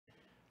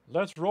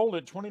Let's roll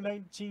it.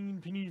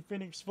 2019 Panini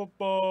Phoenix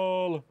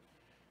football.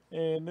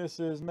 And this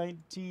is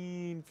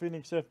 19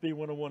 Phoenix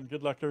FB101.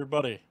 Good luck,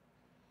 everybody.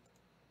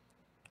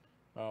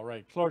 All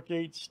right, Clark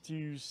H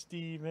to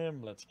Steve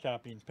M. Let's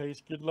copy and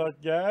paste. Good luck,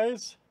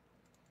 guys.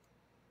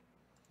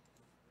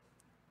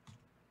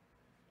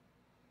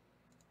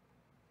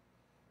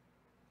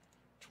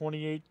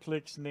 $28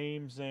 clicks,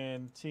 names,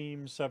 and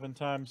teams 7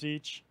 times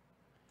each.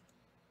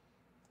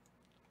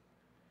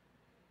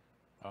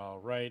 All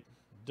right,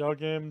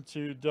 Doug M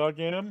to Doug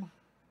M.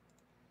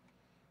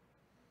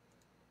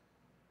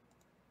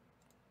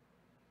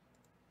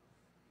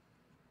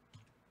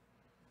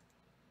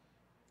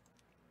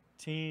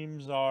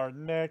 Teams are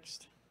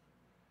next.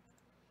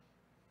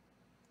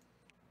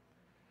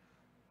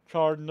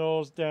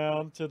 Cardinals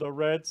down to the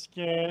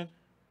Redskin.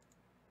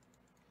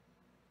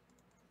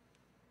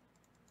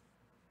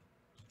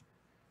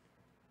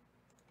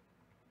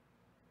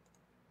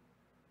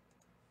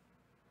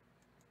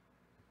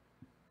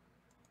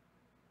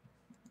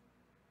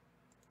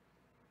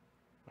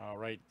 All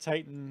right,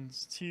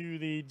 Titans to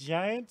the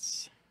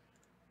Giants.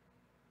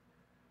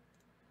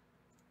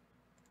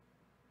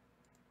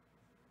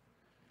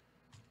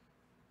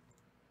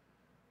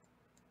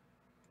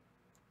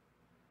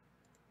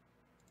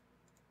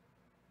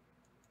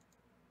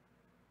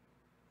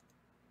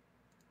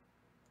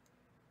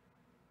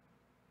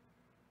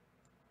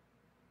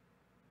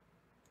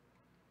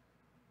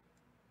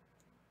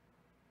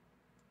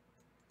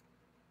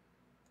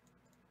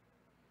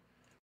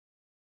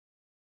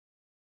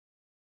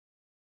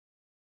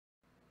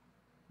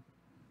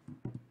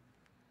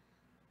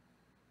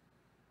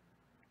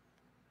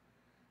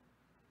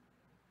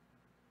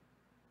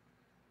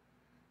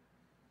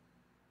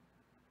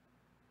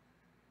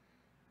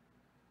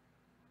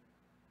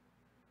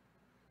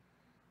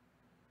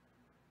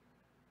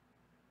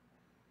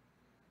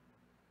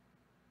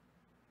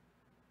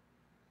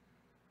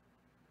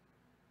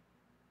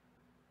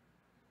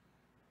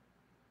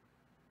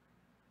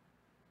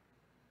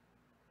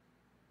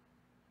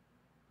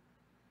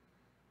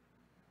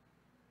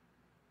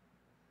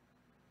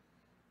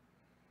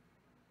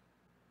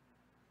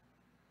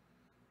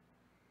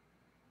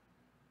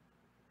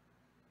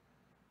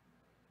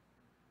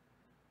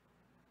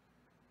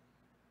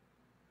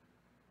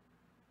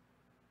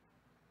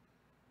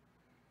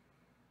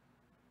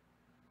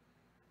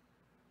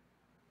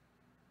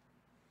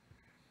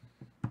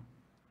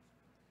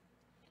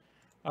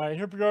 All right,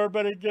 here we go,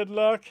 everybody. Good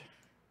luck.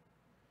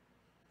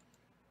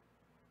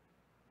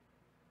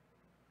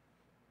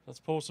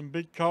 Let's pull some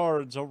big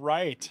cards. All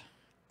right.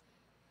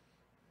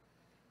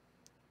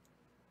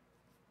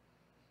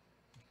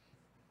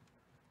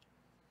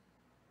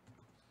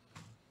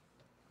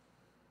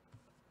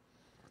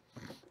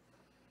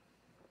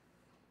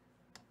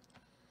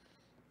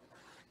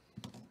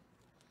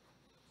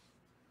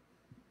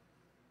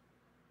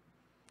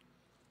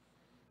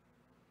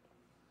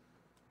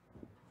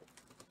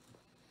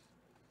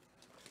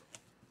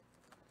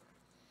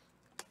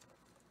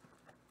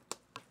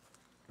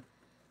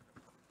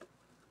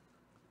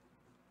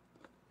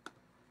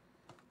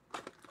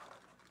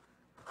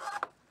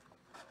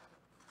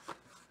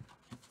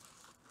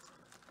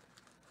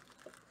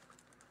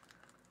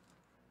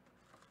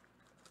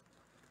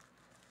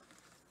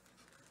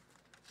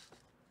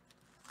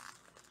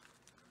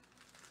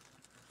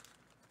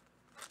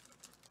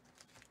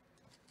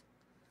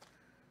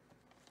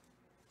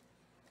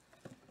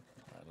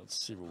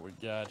 Let's see what we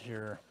got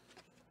here.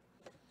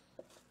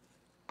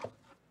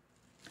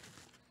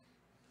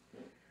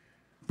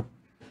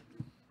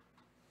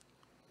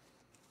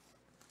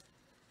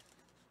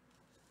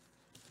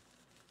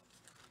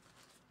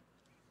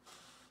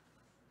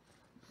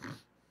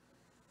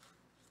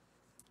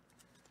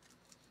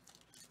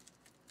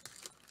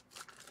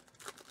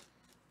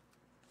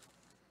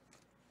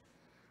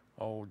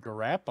 Oh,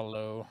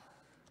 Garoppolo.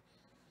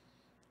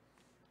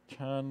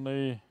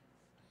 Conley.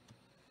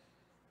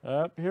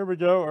 Up, here we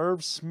go.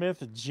 Irv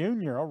Smith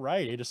Jr. All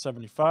right,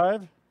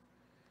 8/75.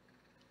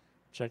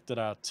 Check that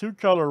out.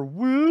 2-color.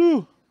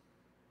 Woo!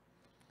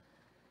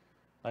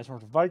 Nice one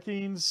for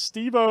Vikings.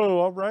 Steve-O.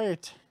 All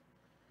right.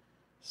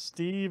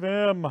 Steve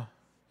M.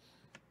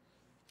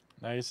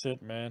 Nice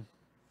hit, man.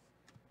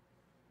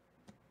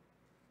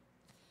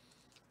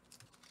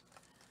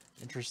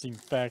 Interesting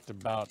fact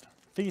about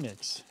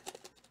Phoenix.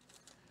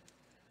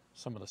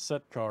 Some of the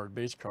set card,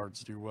 base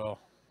cards do well.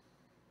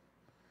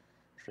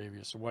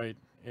 Travius White.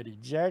 Eddie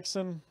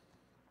Jackson.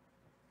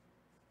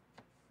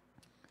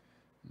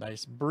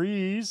 Nice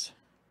breeze.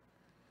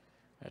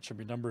 That should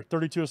be number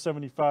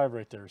 32/75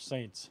 right there.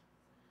 Saints.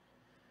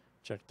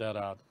 Check that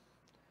out.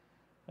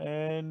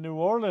 And New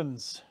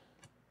Orleans.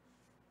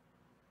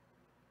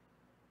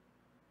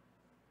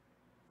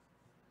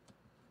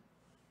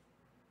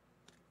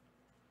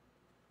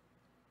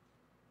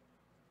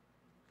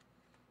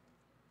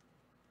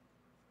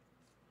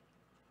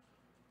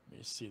 Let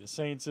me see. The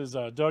Saints is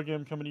Doug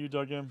M. Coming to you,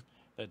 Doug M.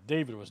 That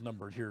David was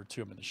numbered here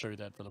too. I'm going to show you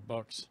that for the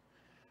Bucks.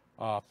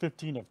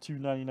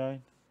 15/299.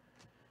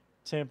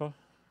 Tampa.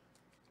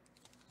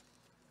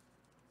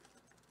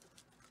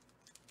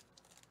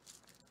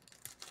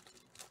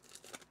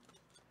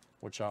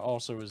 which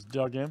also is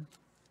dug in.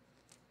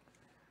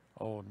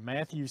 Old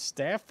Matthew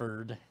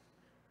Stafford.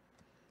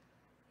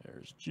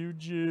 There's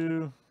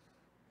Juju.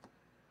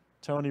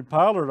 Tony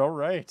Pollard, all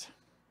right.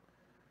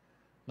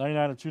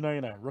 99 of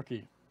 299,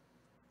 rookie.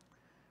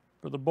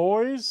 For the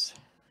boys,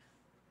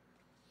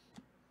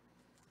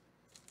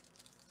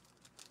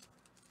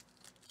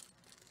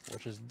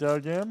 which is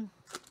dug in.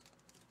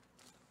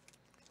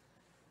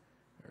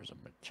 There's a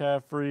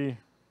McCaffrey.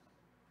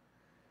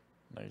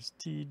 Nice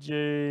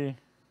TJ.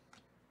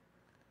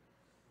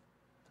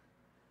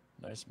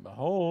 Nice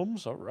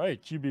Mahomes. All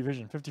right, QB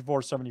Vision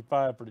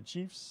 54.75 for the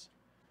Chiefs.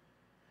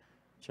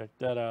 Check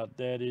that out.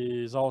 That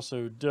is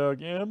also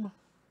Doug M.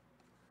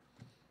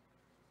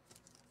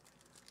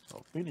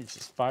 Oh, Phoenix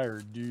is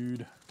fired,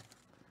 dude.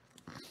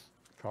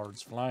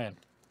 Cards flying.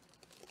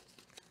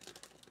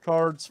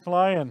 Cards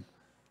flying.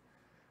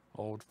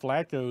 Old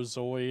Flacco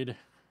Zoid.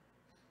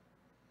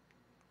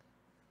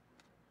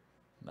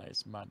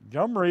 Nice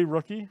Montgomery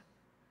rookie.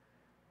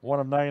 1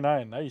 of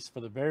 99. Nice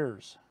for the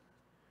Bears.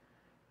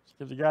 Let's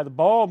give the guy the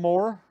ball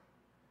more.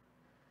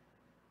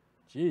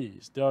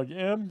 Jeez, Doug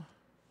M.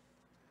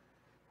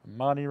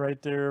 Monty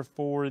right there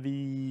for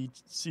the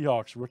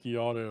Seahawks rookie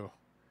auto.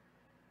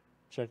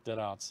 Check that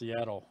out,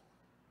 Seattle.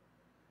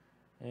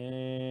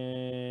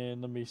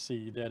 And let me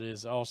see, that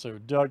is also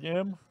Doug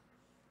M.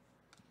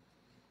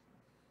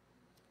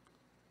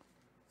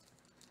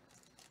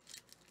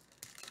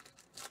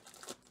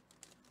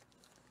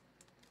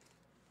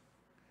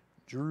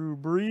 Drew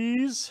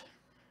Brees.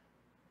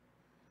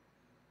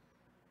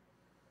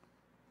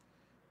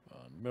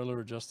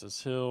 Miller,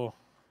 Justice Hill.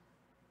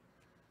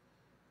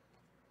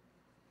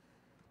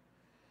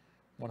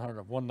 100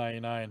 of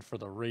 199 for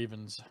the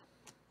Ravens.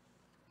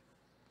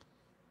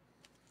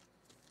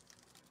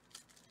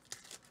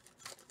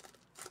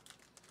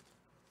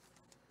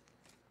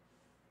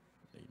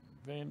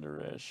 Van Der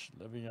Esch,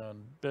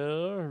 Le'Veon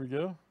Bell, here we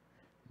go.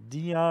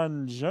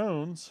 Deion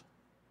Jones,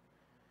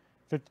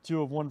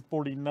 52 of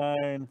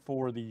 149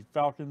 for the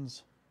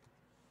Falcons.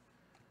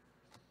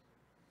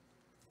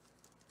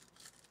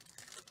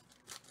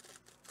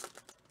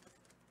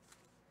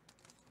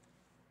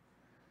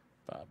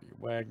 Bobby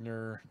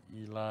Wagner,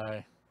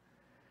 Eli.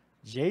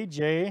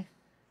 JJ,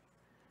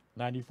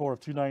 94 of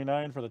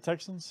 299 for the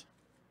Texans.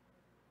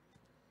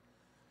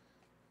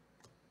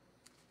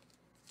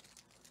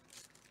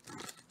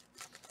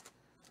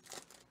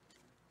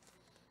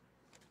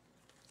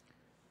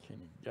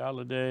 Kenny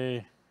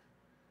Galladay,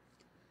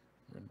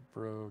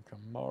 Renfro,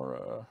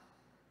 Kamara,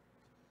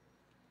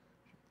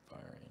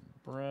 Byron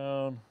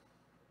Brown.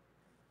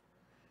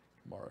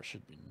 Kamara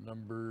should be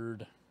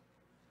numbered.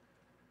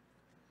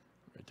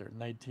 Right there,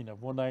 19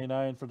 of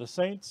 199 for the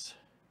Saints.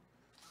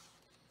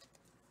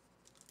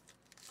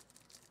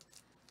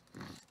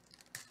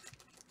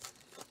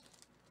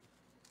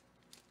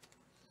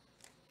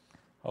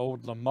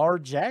 Old Lamar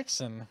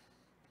Jackson.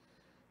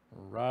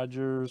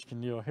 Rodgers,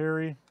 N'Keal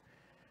Harry.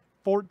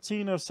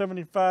 14 of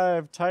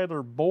 75,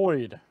 Tyler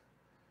Boyd.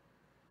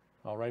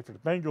 All right, for the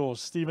Bengals,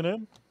 Stephen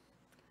M.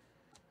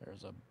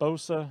 There's a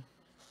Bosa.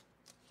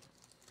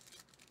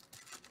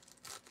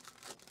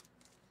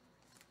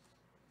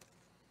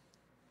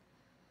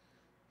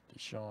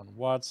 Deshaun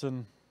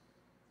Watson.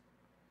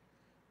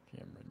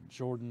 Cameron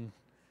Jordan.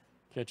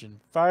 Catching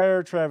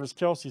fire. Travis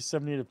Kelce,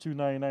 78 of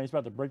 299. He's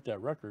about to break that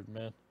record,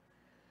 man.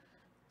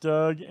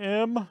 Doug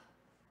M.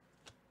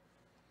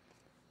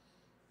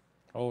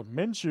 Old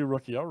Minshew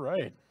rookie. All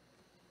right.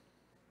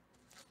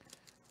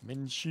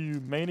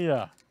 Minshew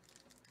Mania.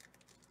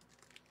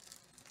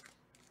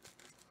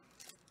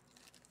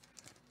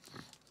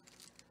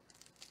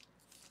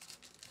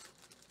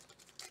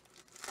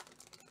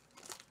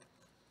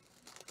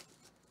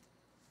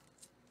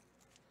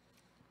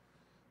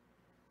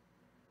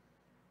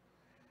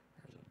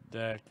 There's a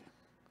deck.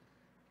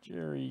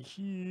 Jerry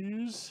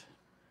Hughes.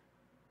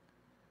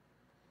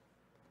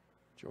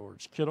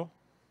 George Kittle.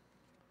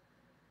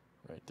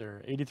 Right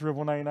there. 83 of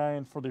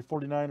 199 for the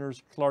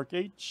 49ers. Clark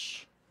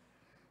H.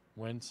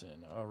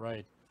 Winston. All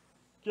right.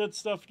 Good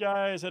stuff,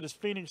 guys. That is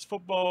Phoenix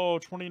Football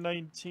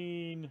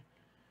 2019.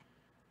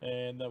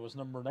 And that was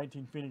number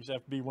 19 Phoenix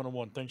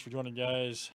FB101. Thanks for joining, guys.